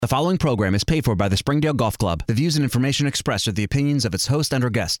The following program is paid for by the Springdale Golf Club. The views and information expressed are the opinions of its host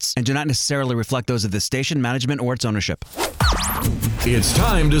and/or guests and do not necessarily reflect those of the station, management, or its ownership. It's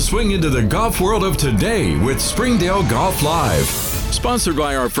time to swing into the golf world of today with Springdale Golf Live. Sponsored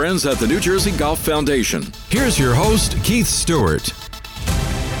by our friends at the New Jersey Golf Foundation. Here's your host, Keith Stewart.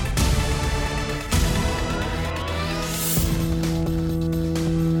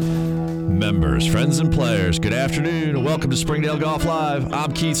 Members, friends, and players, good afternoon and welcome to Springdale Golf Live.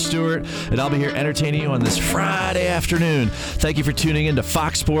 I'm Keith Stewart, and I'll be here entertaining you on this Friday afternoon. Thank you for tuning in to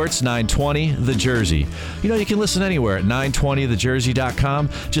Fox Sports 920 The Jersey. You know, you can listen anywhere at 920thejersey.com.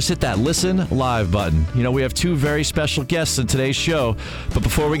 Just hit that Listen Live button. You know, we have two very special guests in today's show, but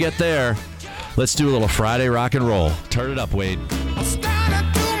before we get there, let's do a little Friday rock and roll. Turn it up, Wade.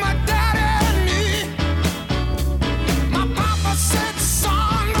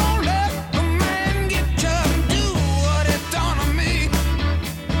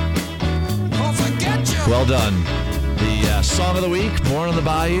 Well done. The song of the week, Born on the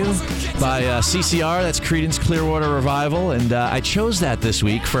Bayou by CCR. That's Creedence Clearwater Revival. And I chose that this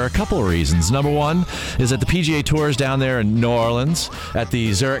week for a couple of reasons. Number one is that the PGA Tour is down there in New Orleans at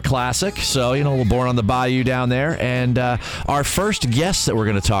the Zurich Classic. So, you know, we're Born on the Bayou down there. And our first guest that we're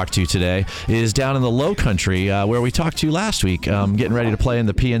going to talk to today is down in the Low Country where we talked to last week, getting ready to play in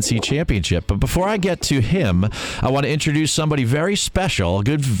the PNC Championship. But before I get to him, I want to introduce somebody very special, a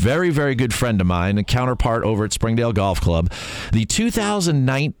good, very, very good friend of mine, a counterpart over at Springdale Golf Club, the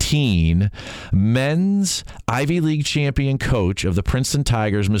 2019 men's Ivy League champion coach of the Princeton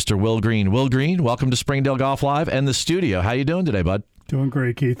Tigers, Mr. Will Green. Will Green, welcome to Springdale Golf Live and the studio. How you doing today, bud? Doing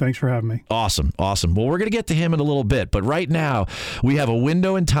great, Keith. Thanks for having me. Awesome. Well, we're going to get to him in a little bit, but right now we have a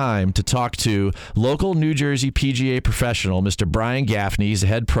window in time to talk to local New Jersey PGA professional, Mr. Brian Gaffney. He's the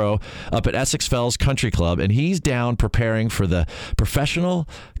head pro up at Essex Fells Country Club, and he's down preparing for the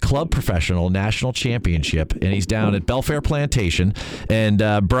Club Professional National Championship, and he's down at Belfair Plantation,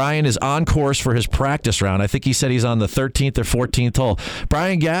 and Brian is on course for his practice round. I think he said he's on the 13th or 14th hole.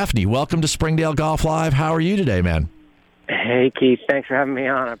 Brian Gaffney, welcome to Springdale Golf Live. How are you today, man? Hey, Keith. Thanks for having me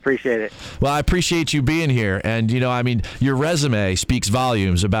on. I appreciate it. Well, I appreciate you being here. And, you know, I mean, your resume speaks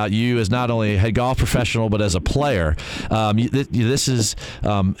volumes about you as not only a head golf professional, but as a player. This is,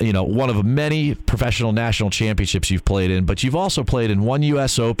 one of many professional national championships you've played in, but you've also played in one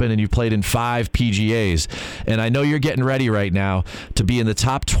U.S. Open and you've played in 5 PGAs. And I know you're getting ready right now to be in the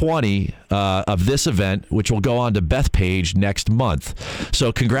top 20 of this event, which will go on to Bethpage next month.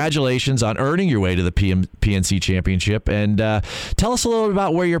 So congratulations on earning your way to the PNC Championship. And tell us a little bit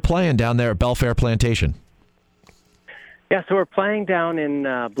about where you're playing down there at Belfair Plantation. Yeah, so we're playing down in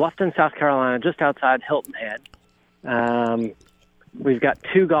Bluffton, South Carolina, just outside Hilton Head. We've got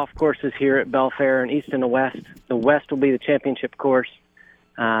 2 golf courses here at Belfair, an east and a west. The west will be the championship course.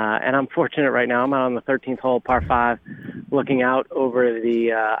 And I'm fortunate right now. I'm out on the 13th hole, par 5, looking out over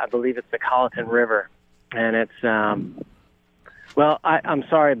the, I believe it's the Colleton River. And it's, I'm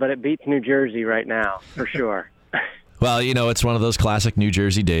sorry, but it beats New Jersey right now, for sure. Well, you know, it's one of those classic New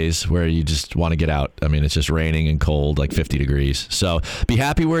Jersey days where you just want to get out. I mean, it's just raining and cold, like 50 degrees. So be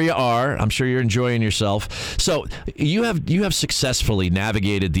happy where you are. I'm sure you're enjoying yourself. So you have successfully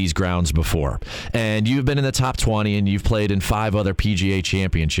navigated these grounds before, and you've been in the top 20, and you've played in 5 other PGA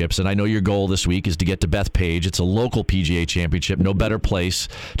championships. And I know your goal this week is to get to Bethpage. It's a local PGA championship. No better place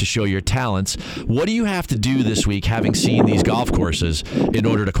to show your talents. What do you have to do this week, having seen these golf courses, in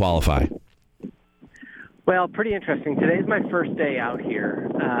order to qualify? Well, pretty interesting. Today's my first day out here.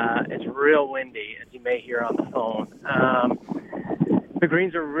 It's real windy, as you may hear on the phone. The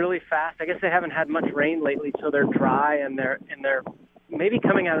greens are really fast. I guess they haven't had much rain lately, so they're dry, and they're maybe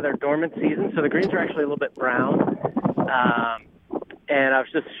coming out of their dormant season. So the greens are actually a little bit brown. And I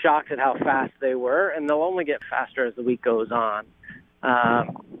was just shocked at how fast they were, and they'll only get faster as the week goes on.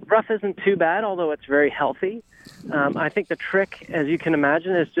 Rough isn't too bad, although it's very healthy. I think the trick, as you can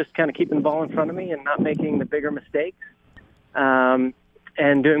imagine, is just kind of keeping the ball in front of me and not making the bigger mistakes, and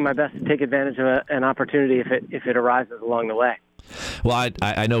doing my best to take advantage of an opportunity if it arises along the way. Well,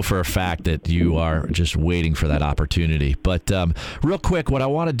 I know for a fact that you are just waiting for that opportunity. But real quick, what I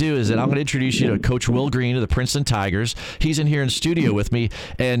want to do is that I'm going to introduce you to Coach Will Green of the Princeton Tigers. He's in here in studio with me.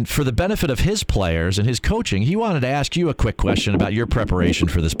 And for the benefit of his players and his coaching, he wanted to ask you a quick question about your preparation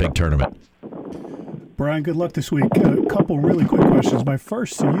for this big tournament. Brian, good luck this week. A couple really quick questions. My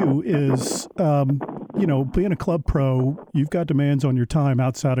first to you is, being a club pro, you've got demands on your time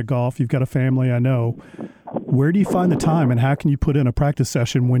outside of golf. You've got a family, I know. Where do you find the time, and how can you put in a practice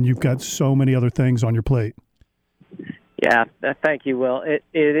session when you've got so many other things on your plate? Yeah, thank you, Will. It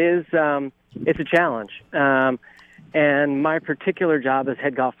is it's a challenge. And my particular job as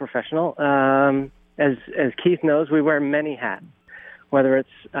head golf professional, as Keith knows, we wear many hats, whether it's,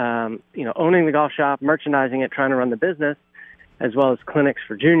 owning the golf shop, merchandising it, trying to run the business, as well as clinics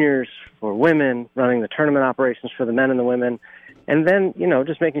for juniors, for women, running the tournament operations for the men and the women, and then,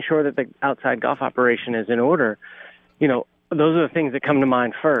 just making sure that the outside golf operation is in order. Those are the things that come to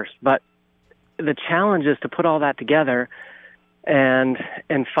mind first. But the challenge is to put all that together and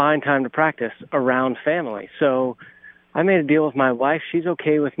find time to practice around family. So I made a deal with my wife. She's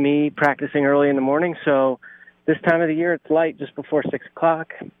okay with me practicing early in the morning. So this time of the year, it's light just before 6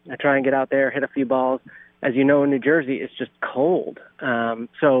 o'clock. I try and get out there, hit a few balls. As you know, in New Jersey, it's just cold.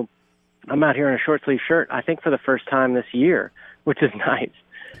 So I'm out here in a short sleeve shirt, I think for the first time this year, which is nice.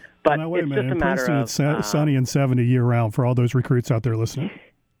 But now, wait it's a minute. just a In matter Princeton, of it's sunny and 70 year round for all those recruits out there listening.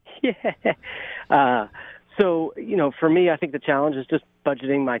 Yeah. So, for me, I think the challenge is just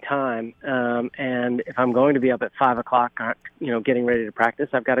budgeting my time. And if I'm going to be up at 5 o'clock, getting ready to practice,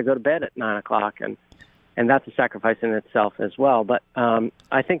 I've got to go to bed at 9 o'clock. And that's a sacrifice in itself as well. But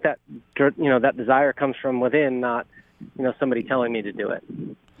I think that, that desire comes from within, not, somebody telling me to do it.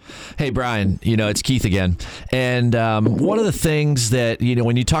 Hey, Brian, it's Keith again. And one of the things that,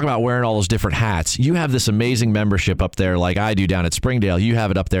 when you talk about wearing all those different hats, you have this amazing membership up there like I do down at Springdale. You have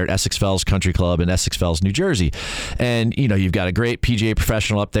it up there at Essex Fells Country Club in Essex Fells, New Jersey. And, you've got a great PGA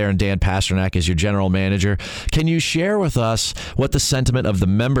professional up there and Dan Pasternak is your general manager. Can you share with us what the sentiment of the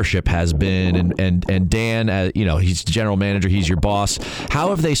membership has been? And Dan, he's the general manager, he's your boss. How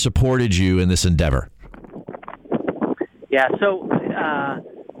have they supported you in this endeavor? Yeah, so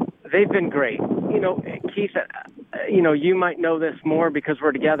they've been great. Keith, you might know this more because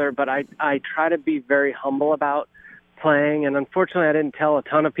we're together, but I try to be very humble about playing, and unfortunately I didn't tell a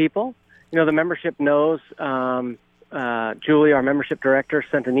ton of people. The membership knows. Julie, our membership director,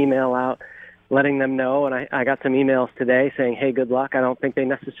 sent an email out letting them know, and I got some emails today saying, hey, good luck. I don't think they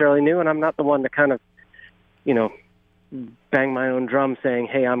necessarily knew, and I'm not the one to kind of, bang my own drum saying,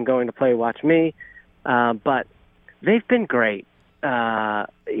 hey, I'm going to play, watch me. But they've been great.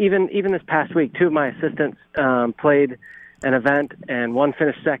 Even this past week, 2 of my assistants played an event, and one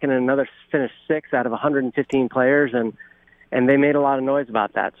finished second and another finished sixth out of 115 players, and they made a lot of noise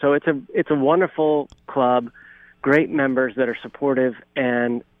about that. So it's a wonderful club, great members that are supportive,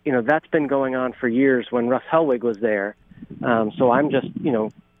 and that's been going on for years when Russ Helwig was there. So I'm just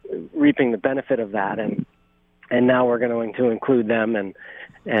reaping the benefit of that, and now we're going to include them and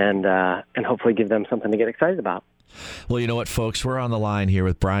hopefully give them something to get excited about. Well, you know what, folks? We're on the line here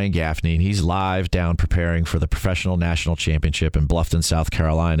with Brian Gaffney, and he's live down preparing for the Professional National Championship in Bluffton, South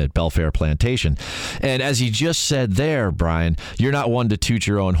Carolina at Belfair Plantation. And as he just said there, Brian, you're not one to toot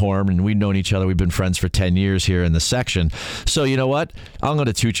your own horn, and we've known each other. We've been friends for 10 years here in the section. So you know what? I'm going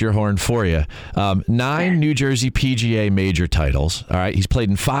to toot your horn for you. 9 New Jersey PGA major titles. All right. He's played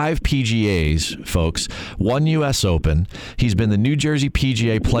in 5 PGAs, folks. 1 U.S. Open. He's been the New Jersey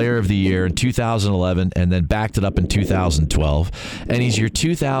PGA Player of the Year in 2011 and then backed it up in 2012, and he's your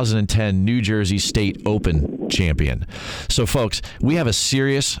 2010 New Jersey State Open champion. So, folks, we have a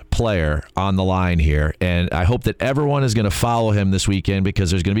serious player on the line here, and I hope that everyone is going to follow him this weekend because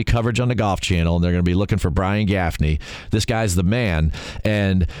there's going to be coverage on the Golf Channel, and they're going to be looking for Brian Gaffney. This guy's the man,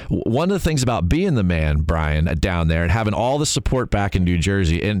 and one of the things about being the man, Brian, down there and having all the support back in New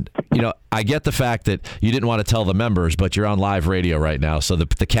Jersey, and, I get the fact that you didn't want to tell the members, but you're on live radio right now, so the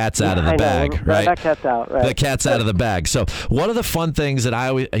cat's out of the bag, right? That cat's out, right? The cat's out of the bag. So one of the fun things that I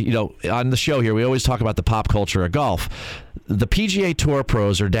always, on the show here, we always talk about the pop culture of golf. The PGA Tour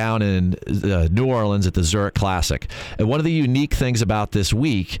pros are down in New Orleans at the Zurich Classic. And one of the unique things about this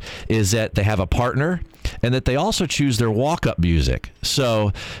week is that they have a partner and that they also choose their walk-up music.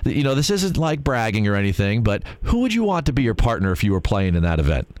 So, this isn't like bragging or anything, but who would you want to be your partner if you were playing in that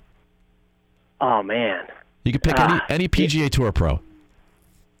event? Oh, man. You could pick any PGA Tour pro.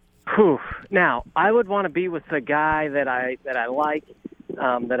 Whew. Now, I would want to be with the guy that I like,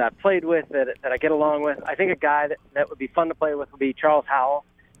 that I've played with, that I get along with. I think a guy that would be fun to play with would be Charles Howell.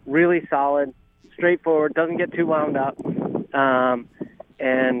 Really solid, straightforward, doesn't get too wound up,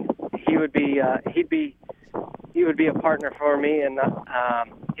 and he would be a partner for me. And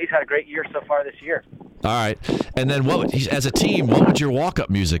he's had a great year so far this year. All right, and then as a team, what would your walk-up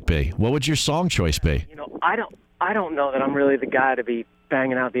music be? What would your song choice be? I don't know that I'm really the guy to be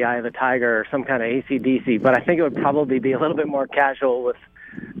banging out the Eye of the Tiger or some kind of AC/DC, but I think it would probably be a little bit more casual with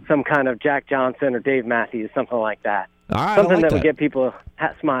some kind of Jack Johnson or Dave Matthews, something like that. All right, something I like that would get people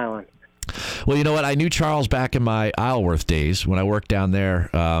smiling. Well, you know what? I knew Charles back in my Isleworth days when I worked down there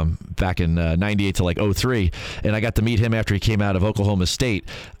back in 98 to like 03, and I got to meet him after he came out of Oklahoma State.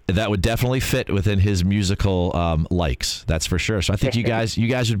 That would definitely fit within his musical likes. That's for sure. So I think you guys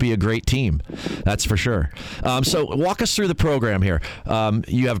would be a great team. That's for sure. So walk us through the program here.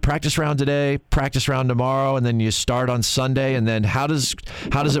 You have a practice round today, practice round tomorrow, and then you start on Sunday. And then how does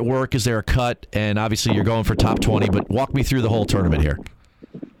it work? Is there a cut? And obviously you're going for top 20, but walk me through the whole tournament here.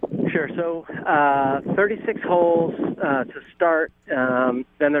 Sure. So 36 holes to start. Then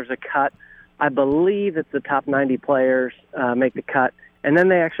there's a cut. I believe it's the top 90 players make the cut. And then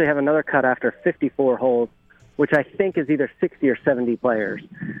they actually have another cut after 54 holes, which I think is either 60 or 70 players.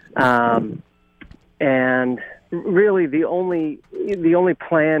 And really, the only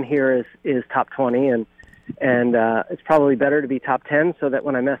plan here is top 20, and it's probably better to be top 10 so that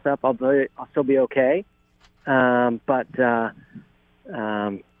when I mess up, I'll still be okay. But I'll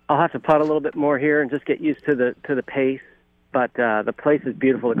have to putt a little bit more here and just get used to the pace. But the place is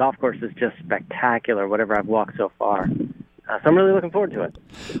beautiful. The golf course is just spectacular. Whatever I've walked so far. So I'm really looking forward to it.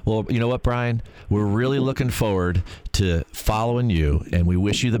 Well, you know what, Brian? We're really looking forward to following you, and we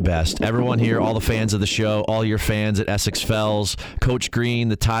wish you the best. Everyone here, all the fans of the show, all your fans at Essex Fells, Coach Green,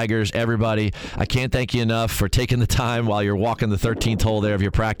 the Tigers, everybody, I can't thank you enough for taking the time while you're walking the 13th hole there of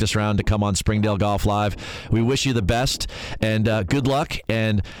your practice round to come on Springdale Golf Live. We wish you the best, and good luck,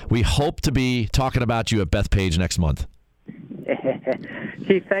 and we hope to be talking about you at Bethpage next month.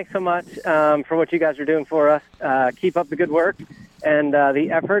 Keith, thanks so much for what you guys are doing for us. Keep up the good work and the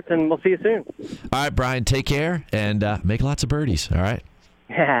efforts, and we'll see you soon. All right, Brian, take care and make lots of birdies, all right?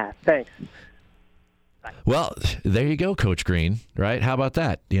 Yeah, thanks. Bye. Well, there you go, Coach Green, right? How about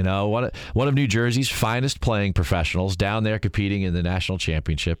that? You know, one of New Jersey's finest playing professionals down there competing in the national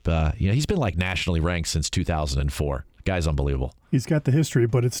championship. He's been like nationally ranked since 2004. Guy's unbelievable. He's got the history,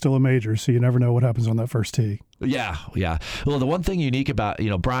 but it's still a major, so you never know what happens on that first tee. Yeah. Well, the one thing unique about,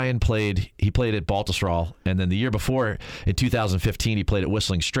 Brian played at Baltusrol, and then the year before, in 2015, he played at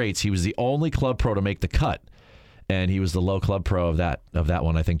Whistling Straits. He was the only club pro to make the cut, and he was the low club pro of that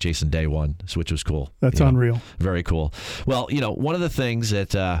one. I think Jason Day won, which was cool. That's unreal. Very cool. Well, one of the things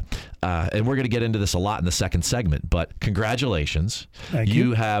that, and we're going to get into this a lot in the second segment, but congratulations. Thank you.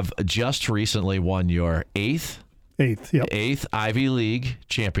 You have just recently won your eighth Ivy League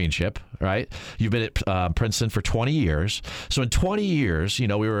championship, right? You've been at Princeton for 20 years. So in 20 years, we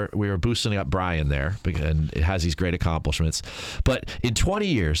were boosting up Brian there, and it has these great accomplishments. But in 20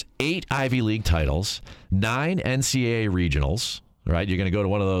 years, 8 Ivy League titles, 9 NCAA regionals, right? You're going to go to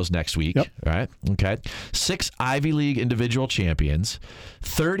one of those next week, right? Okay. 6 Ivy League individual champions,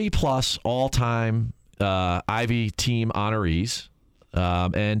 30-plus all-time Ivy team honorees,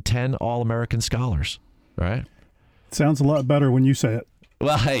 and 10 All-American scholars, right? Sounds a lot better when you say it.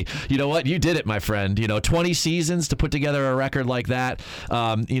 Well, hey, you know what? You did it, my friend. 20 seasons to put together a record like that.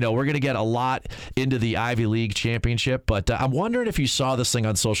 We're going to get a lot into the Ivy League championship, but I'm wondering if you saw this thing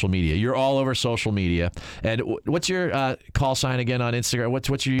on social media. You're all over social media. And what's your call sign again on Instagram? What's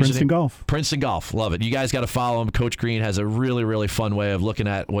your username? Princeton Golf. Princeton Golf. Love it. You guys got to follow him. Coach Green has a really, really fun way of looking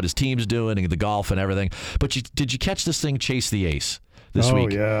at what his team's doing and the golf and everything. But did you catch this thing, Chase the Ace? This week.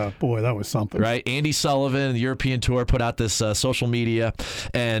 Oh, yeah. Boy, that was something. Right? Andy Sullivan, the European Tour, put out this social media.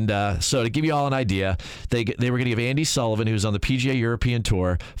 And so to give you all an idea, they were going to give Andy Sullivan, who's on the PGA European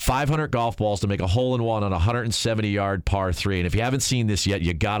Tour, 500 golf balls to make a hole-in-one on a 170-yard par 3. And if you haven't seen this yet,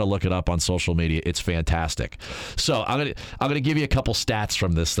 you got to look it up on social media. It's fantastic. So I'm going to give you a couple stats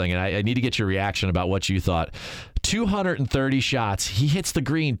from this thing, and I need to get your reaction about what you thought. 230 shots. He hits the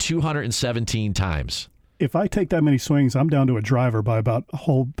green 217 times. If I take that many swings, I'm down to a driver by about a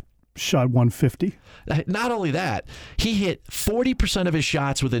whole shot 150. Not only that, he hit 40% of his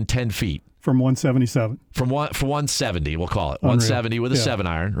shots within 10 feet. From 177. From 170, we'll call it. Unreal. 170 with a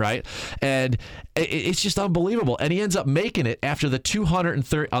 7-iron, right? And it's just unbelievable. And he ends up making it after the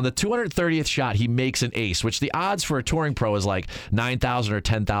 230. On the 230th shot, he makes an ace, which the odds for a touring pro is like 9,000 or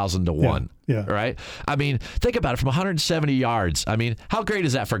 10,000 to 1. Yeah. Right? I mean, think about it. From 170 yards. I mean, how great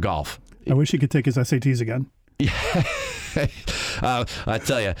is that for golf? I wish he could take his SATs again. Yeah. I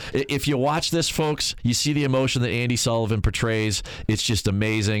tell you, if you watch this, folks, you see the emotion that Andy Sullivan portrays. It's just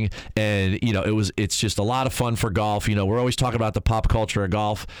amazing, and it's just a lot of fun for golf. We're always talking about the pop culture of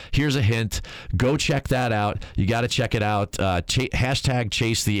golf. Here's a hint: go check that out. You got to check it out. Hashtag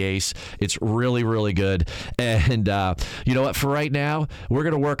Chase the Ace. It's really, really good. And you know what? For right now, we're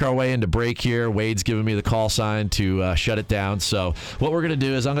gonna work our way into break here. Wade's giving me the call sign to shut it down. So what we're gonna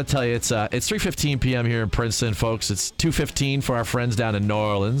do is I'm gonna tell you it's 3:15 p.m. here in Princeton, folks. It's 2:15 for our friends down in New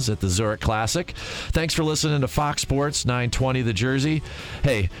Orleans at the Zurich Classic. Thanks for listening to Fox Sports 920 The Jersey.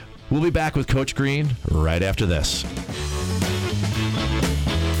 Hey, We'll be back with Coach Green right after this.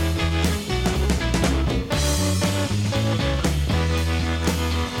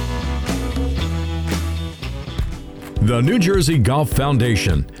 The New Jersey Golf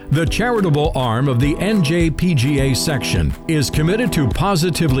Foundation, the charitable arm of the NJPGA section, is committed to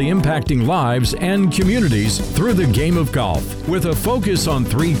positively impacting lives and communities through the game of golf, with a focus on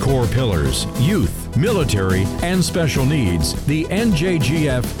 3 core pillars: youth, military, and special needs. The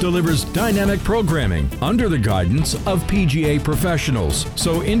NJGF delivers dynamic programming under the guidance of PGA professionals,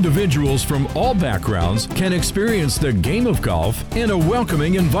 so individuals from all backgrounds can experience the game of golf in a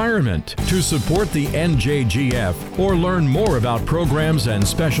welcoming environment. To support the NJGF or learn more about programs and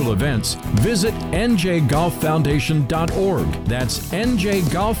special events, visit njgolffoundation.org. That's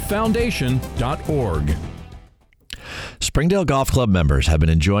njgolffoundation.org. Springdale Golf Club members have been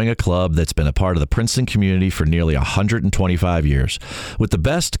enjoying a club that's been a part of the Princeton community for nearly 125 years, with the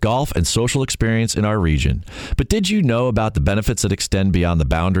best golf and social experience in our region. But did you know about the benefits that extend beyond the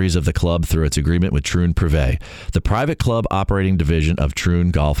boundaries of the club through its agreement with Troon Privé, the private club operating division of Troon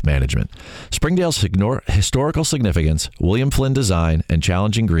Golf Management? Springdale's historical significance, William Flynn design, and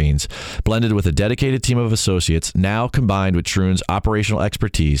challenging greens, blended with a dedicated team of associates, now combined with Troon's operational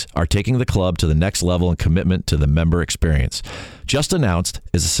expertise, are taking the club to the next level in commitment to the member experience. Just announced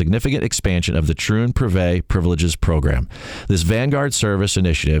is a significant expansion of the Troon Privé Privileges program. This Vanguard service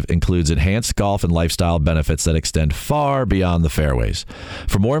initiative includes enhanced golf and lifestyle benefits that extend far beyond the fairways.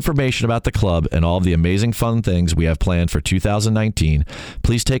 For more information about the club and all of the amazing fun things we have planned for 2019,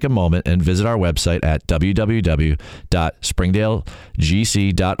 please take a moment and visit our website at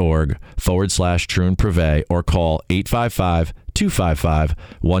www.springdalegc.org/Troon Privé or call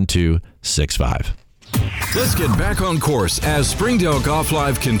 855-255-1265. Let's get back on course as Springdale Golf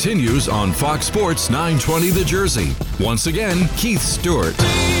Live continues on Fox Sports 920 The Jersey. Once again, Keith Stewart.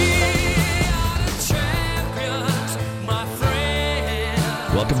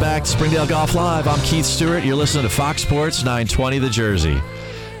 Welcome back to Springdale Golf Live. I'm Keith Stewart. You're listening to Fox Sports 920 The Jersey.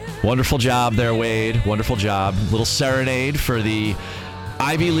 Wonderful job there, Wade. Wonderful job. Little serenade for the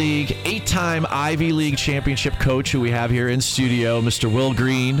Ivy League, 8-time Ivy League championship coach who we have here in studio, Mr. Will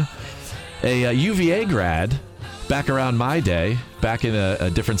Green. A UVA grad back around my day, back in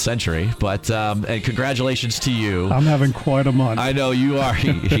a different century. But and congratulations to you. I'm having quite a month. I know you are.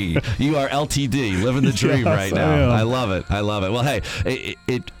 You are LTD, living the dream right now. I love it. I love it. Well, hey,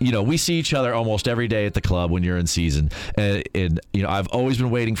 we see each other almost every day at the club when you're in season, and I've always been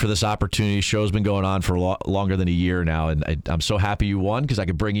waiting for this opportunity. Show's been going on for longer than a year now, and I'm so happy you won because I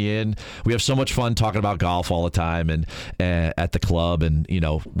could bring you in. We have so much fun talking about golf all the time, and at the club, and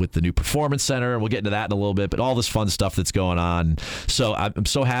with the new performance center, and we'll get into that in a little bit. But all this fun stuff that's going on. So I'm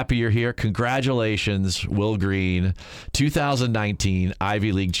so happy you're here. Congratulations, Will Green, 2019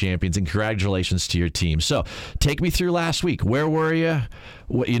 Ivy League champions, and congratulations to your team. So take me through last week. Where were you?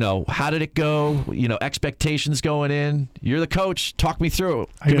 How did it go? Expectations going in. You're the coach. Talk me through it.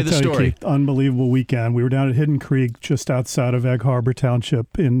 Give me the story. You, Keith, unbelievable weekend. We were down at Hidden Creek, just outside of Egg Harbor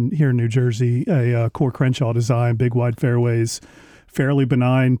Township here in New Jersey. A Core Crenshaw design, big wide fairways, fairly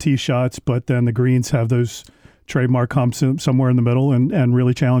benign tee shots, but then the greens have those trademark humps somewhere in the middle and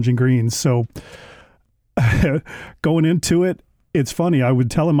really challenging greens. So going into it, it's funny. I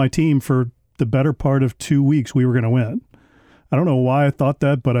would tell my team for the better part of 2 weeks we were going to win. I don't know why I thought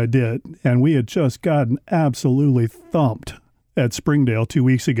that, but I did. And we had just gotten absolutely thumped at Springdale 2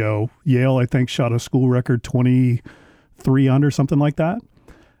 weeks ago. Yale, I think, shot a school record 23 under, something like that,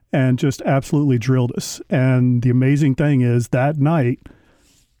 and just absolutely drilled us. And the amazing thing is that night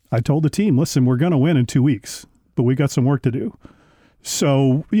I told the team, listen, we're going to win in 2 weeks, but we got some work to do.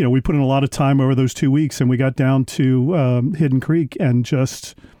 So, we put in a lot of time over those 2 weeks, and we got down to Hidden Creek, and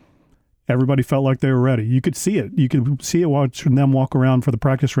just everybody felt like they were ready. You could see it. You could see it watching them walk around for the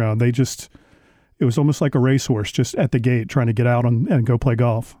practice round. It was almost like a racehorse just at the gate trying to get out and go play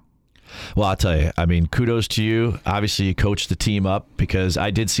golf. Well, I'll tell you, kudos to you. Obviously, you coached the team up, because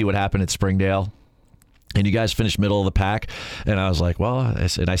I did see what happened at Springdale. And you guys finished middle of the pack. And I was like, I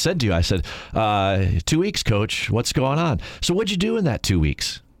said to you, 2 weeks, coach, what's going on? So what'd you do in that 2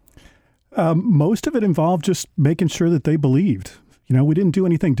 weeks? Most of it involved just making sure that they believed. We didn't do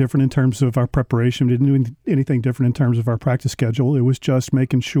anything different in terms of our preparation. We didn't do anything different in terms of our practice schedule. It was just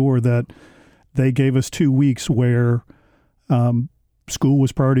making sure that they gave us 2 weeks where school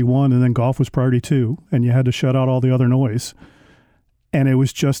was priority one and then golf was priority two, and you had to shut out all the other noise. And it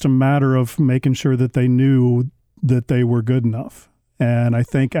was just a matter of making sure that they knew that they were good enough. And I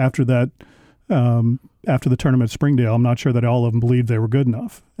think after that after the tournament at Springdale. I'm not sure that all of them believed they were good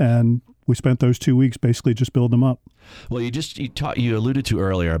enough. And we spent those 2 weeks basically just building them up. Well, you alluded to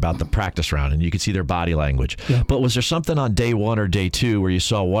earlier about the practice round, and you could see their body language. Yeah. But was there something on day one or day two where you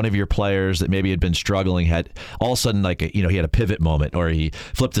saw one of your players that maybe had been struggling had all of a sudden he had a pivot moment, or he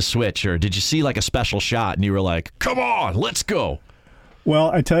flipped a switch, or did you see like a special shot and you were like, "Come on, let's go"?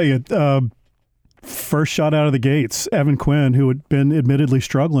 Well, I tell you, first shot out of the gates, Evan Quinn, who had been admittedly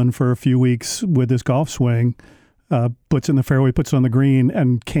struggling for a few weeks with his golf swing, puts it in the fairway, puts it on the green,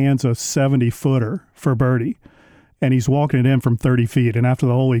 and cans a 70-footer for birdie. And he's walking it in from 30 feet. And after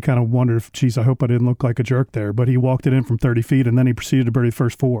the hole, he kind of wondered if, geez, I hope I didn't look like a jerk there. But he walked it in from 30 feet, and then he proceeded to birdie the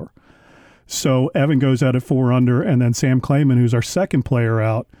first 4. So Evan goes out at 4 under, and then Sam Clayman, who's our second player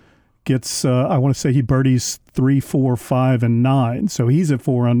out, gets, I want to say he birdies 3, 4, 5, and 9. So he's at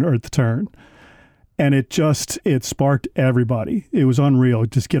 4 under at the turn. And it sparked everybody. It was unreal.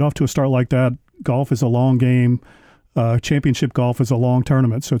 Just get off to a start like that. Golf is a long game. Championship golf is a long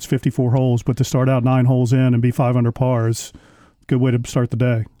tournament, so it's 54 holes. But to start out 9 holes in and be 5 under par is a good way to start the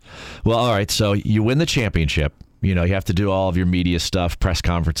day. Well, all right. So you win the championship. You have to do all of your media stuff, press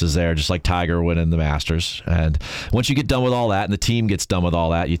conferences there, just like Tiger winning the Masters. And once you get done with all that and the team gets done with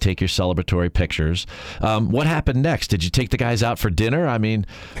all that, you take your celebratory pictures. What happened next? Did you take the guys out for dinner? I mean,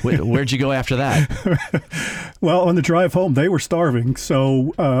 where'd you go after that? Well, on the drive home, they were starving.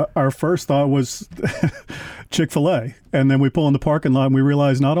 So our first thought was Chick-fil-A. And then we pull in the parking lot and we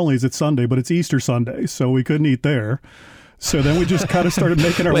realize not only is it Sunday, but it's Easter Sunday. So we couldn't eat there. So then we just kind of started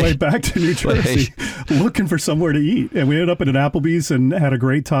making our way back to New Jersey, looking for somewhere to eat. And we ended up at an Applebee's and had a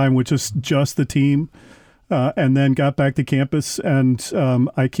great time with just the team, and then got back to campus. And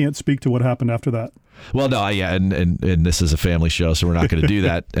I can't speak to what happened after that. Well, no, yeah, and this is a family show, so we're not going to do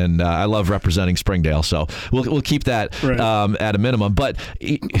that. And I love representing Springdale, so we'll keep that at a minimum. But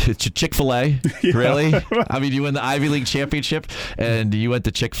Chick-fil-A, Yeah. Really? I mean, you win the Ivy League championship, and you went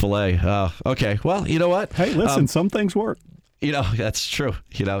to Chick-fil-A. Okay, well, you know what? Hey, listen, some things work. That's true.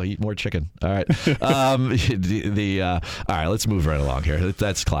 Eat more chicken. All right. All right, let's move right along here.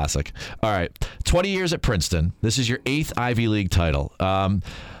 That's classic. All right. 20 years at Princeton. This is your 8th Ivy League title.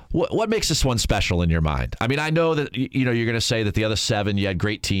 What makes this one special in your mind? I mean, I know that you're going to say that the other 7 you had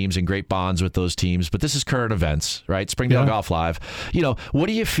great teams and great bonds with those teams, but this is current events, right? Springdale Golf Live. What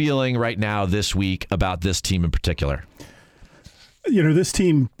are you feeling right now this week about this team in particular? This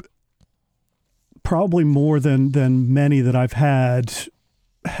team, probably more than many that I've had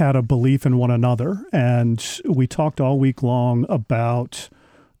a belief in one another. And we talked all week long about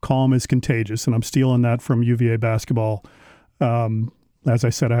calm is contagious, and I'm stealing that from UVA basketball. As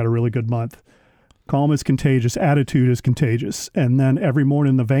I said, I had a really good month. Calm is contagious. Attitude is contagious. And then every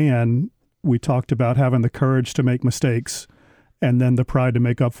morning in the van, we talked about having the courage to make mistakes and then the pride to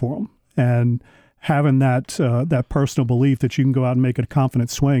make up for them. And having that personal belief that you can go out and make a confident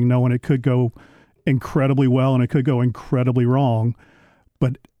swing, knowing it could go incredibly well and it could go incredibly wrong,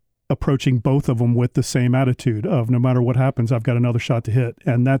 but approaching both of them with the same attitude of no matter what happens, I've got another shot to hit.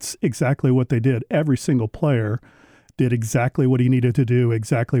 And that's exactly what they did. Every single player did exactly what he needed to do,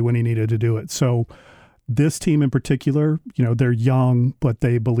 exactly when he needed to do it. So this team in particular, they're young, but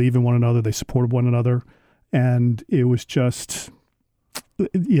they believe in one another. They support one another. And it was just,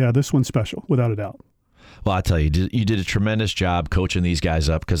 this one's special, without a doubt. Well, I tell you, you did a tremendous job coaching these guys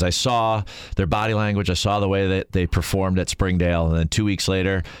up, because I saw their body language. I saw the way that they performed at Springdale, and then 2 weeks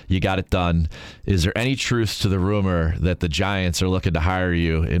later, you got it done. Is there any truth to the rumor that the Giants are looking to hire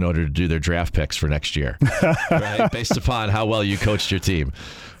you in order to do their draft picks for next year, right? Based upon how well you coached your team?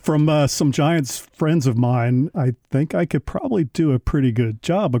 From some Giants friends of mine, I think I could probably do a pretty good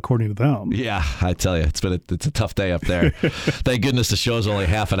job, according to them. Yeah, I tell you, it's a tough day up there. Thank goodness the show's only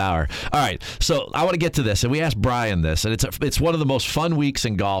half an hour. All right, so I want to get to this, and we asked Brian this, and it's one of the most fun weeks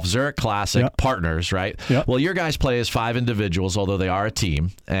in golf. Zurich Classic, partners, right? Yep. Well, your guys play as 5 individuals, although they are a team.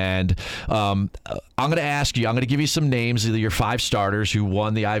 And I'm going to ask you, I'm going to give you some names of your 5 starters who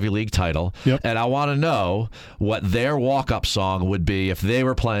won the Ivy League title, and I want to know what their walk-up song would be if they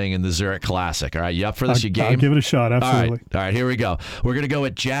were playing in the Zurich Classic. All right, you up for this? You game? I'll give it a shot, absolutely. All right, here we go. We're going to go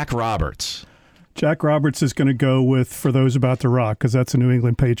with Jack Roberts. Jack Roberts is going to go with For Those About to Rock, because that's a New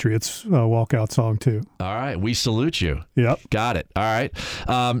England Patriots walkout song, too. All right, we salute you. Yep. Got it. All right.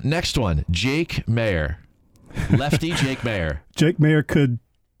 Next one, Jake Mayer. Lefty Jake Mayer. Jake Mayer could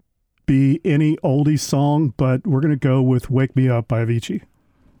be any oldie song, but we're going to go with Wake Me Up by Avicii.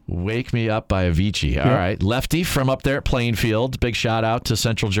 Wake Me Up by Avicii. All right. Lefty from up there at Plainfield. Big shout out to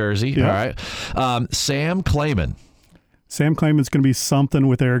Central Jersey. Yep. All right. Sam Clayman. Sam Clayman's going to be something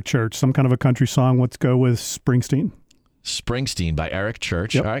with Eric Church, some kind of a country song. Let's go with Springsteen. Springsteen by Eric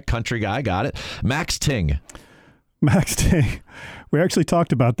Church. Yep. All right, country guy, got it. Max Ting. Max Ting. We actually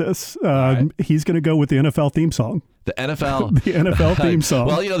talked about this. Right. He's going to go with the NFL theme song. The NFL. The NFL theme song.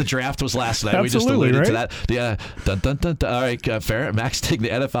 Well, the draft was last night. Absolutely, we just alluded right? to that. Yeah. Dun, dun, dun, dun. All right, fair. Max Ting, the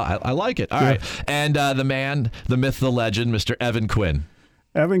NFL. I like it. All right. And the man, the myth, the legend, Mr. Evan Quinn.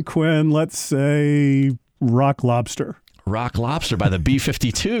 Evan Quinn, let's say Rock Lobster. Rock Lobster by the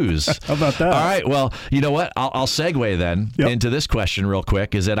B-52s. How about that? All right. Well, you know what? I'll segue then into this question real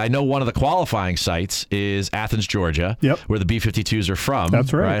quick. Is that I know one of the qualifying sites is Athens, Georgia, where the B-52s are from.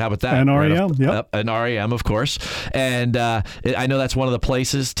 That's right. How about that? And REM. And REM, of course. And I know that's one of the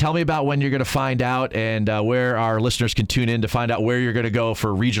places. Tell me about when you're going to find out and where our listeners can tune in to find out where you're going to go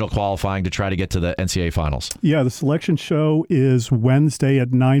for regional qualifying to try to get to the NCAA finals. Yeah, the selection show is Wednesday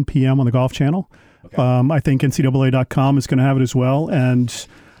at 9 p.m. on the Golf Channel. Okay. I think NCAA.com is going to have it as well, and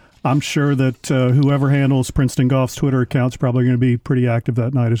I'm sure that whoever handles Princeton Golf's Twitter account is probably going to be pretty active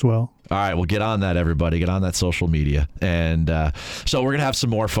that night as well. All right, well, get on that, everybody. Get on that social media. And so we're going to have some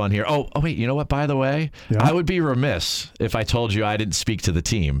more fun here. Oh, wait, you know what, by the way? I would be remiss if I told you I didn't speak to the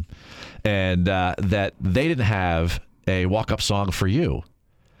team and that they didn't have a walk-up song for you.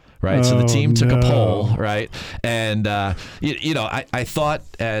 Right, so the team took a poll, right, and I thought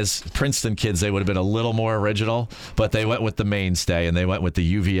as Princeton kids they would have been a little more original, but they went with the mainstay and they went with the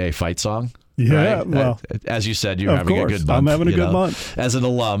UVA fight song. Yeah, right? well, as you said, you're having a good month. I'm having a good month. As an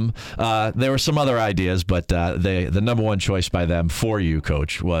alum, there were some other ideas, but the number one choice by them for you,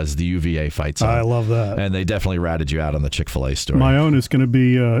 Coach, was the UVA fight song. I love that, and they definitely ratted you out on the Chick-fil-A story. My own is going to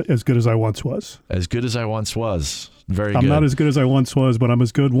be As Good as I Once Was. As Good as I Once Was. Very I'm good. not as good as I once was, but I'm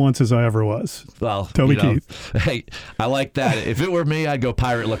as good once as I ever was. Well, Toby Keith. Hey, I like that. If it were me, I'd go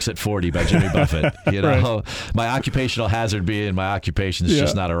Pirate Looks at 40 by Jimmy Buffett. Right. My occupational hazard being my occupation is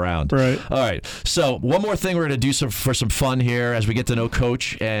just not around. Right. All right. So one more thing we're going to do for some fun here as we get to know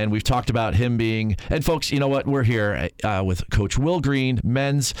Coach, and we've talked about him being, and folks, you know what? We're here with Coach Will Green,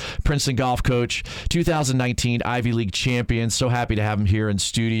 men's Princeton golf coach, 2019 Ivy League champion. So happy to have him here in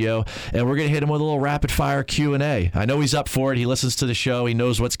studio, and we're going to hit him with a little rapid fire Q&A. I know he's up for it. He listens to the show. He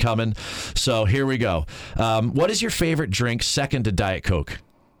knows what's coming. So here we go. What is your favorite drink second to Diet Coke?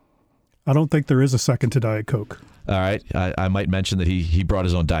 I don't think there is a second to Diet Coke. All right. I might mention that he brought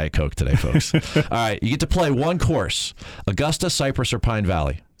his own Diet Coke today, folks. All right. You get to play one course, Augusta, Cypress, or Pine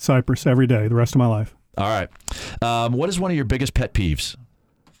Valley? Cypress every day, the rest of my life. All right. What is one of your biggest pet peeves?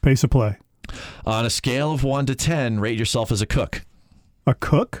 Pace of play. On a scale of 1 to 10, rate yourself as a cook. A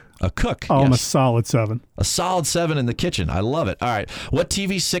cook? A cook. Oh, yes. I'm a solid 7. A solid 7 in the kitchen. I love it. All right. What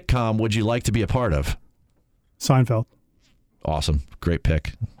TV sitcom would you like to be a part of? Seinfeld. Awesome. Great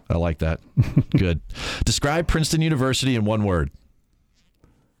pick. I like that. Good. Describe Princeton University in one word.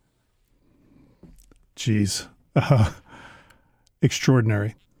 Jeez.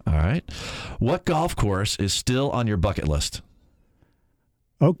 Extraordinary. All right. What golf course is still on your bucket list?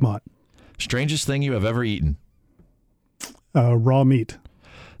 Oakmont. Strangest thing you have ever eaten? Raw meat.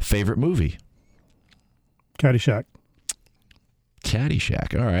 Favorite movie? Caddyshack.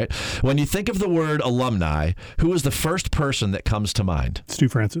 Caddyshack. All right. When you think of the word alumni, who is the first person that comes to mind? Stu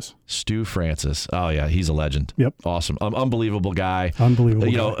Francis. Stu Francis. Oh, yeah. He's a legend. Yep. Awesome. Unbelievable guy.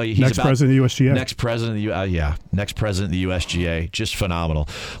 Unbelievable. He's next president of the USGA. Next president of the next president of the USGA. Just phenomenal.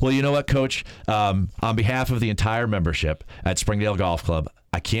 Well, you know what, Coach? On behalf of the entire membership at Springdale Golf Club,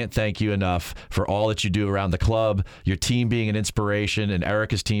 I can't thank you enough for all that you do around the club, your team being an inspiration, and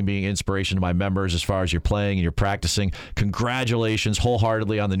Erica's team being an inspiration to my members as far as you're playing and you're practicing. Congratulations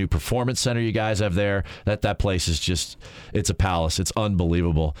wholeheartedly on the new performance center you guys have there. That place is just, it's a palace. It's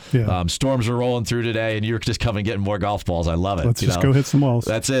unbelievable. Yeah. Storms are rolling through today, and you're just coming getting more golf balls. I love it. Let's just go hit some walls.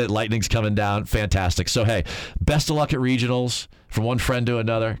 That's it. Lightning's coming down. Fantastic. So, hey, best of luck at regionals. From one friend to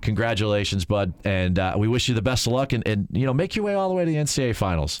another, congratulations, bud. And we wish you the best of luck. And make your way all the way to the NCAA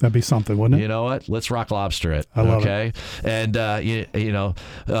finals. That'd be something, wouldn't it? You know what? Let's Rock Lobster it. I love it. And, tell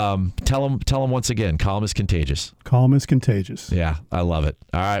them once again, calm is contagious. Calm is contagious. Yeah, I love it.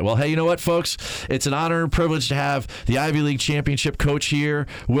 All right. Well, hey, you know what, folks? It's an honor and privilege to have the Ivy League Championship coach here,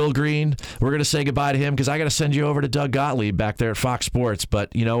 Will Green. We're going to say goodbye to him because I got to send you over to Doug Gottlieb back there at Fox Sports.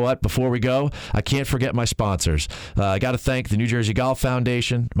 But you know what? Before we go, I can't forget my sponsors. I got to thank the New Jersey Golf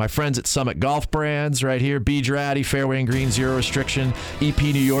Foundation, my friends at Summit Golf Brands right here, B. Dratty, Fairway and Green, Zero Restriction, EP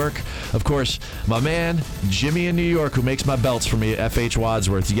New York. Of course, my man, Jimmy in New York, who makes my belts for me at FH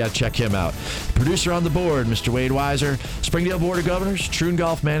Wadsworth. You got to check him out. Producer on the board, Mr. Wade Weiser, Springdale Board of Governors, Troon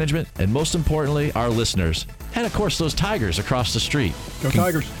Golf Management, and most importantly, our listeners. And, of course, those Tigers across the street. Go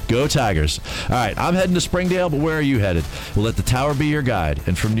Tigers. Go Tigers. All right, I'm heading to Springdale, but where are you headed? We'll let the Tower be your guide.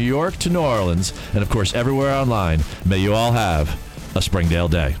 And from New York to New Orleans, and, of course, everywhere online, may you all have a Springdale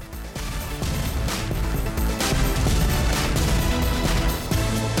day.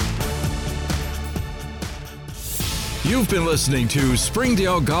 You've been listening to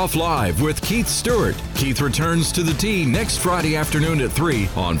Springdale Golf Live with Keith Stewart. Keith returns to the tee next Friday afternoon at 3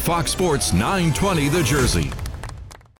 on Fox Sports 920 The Jersey.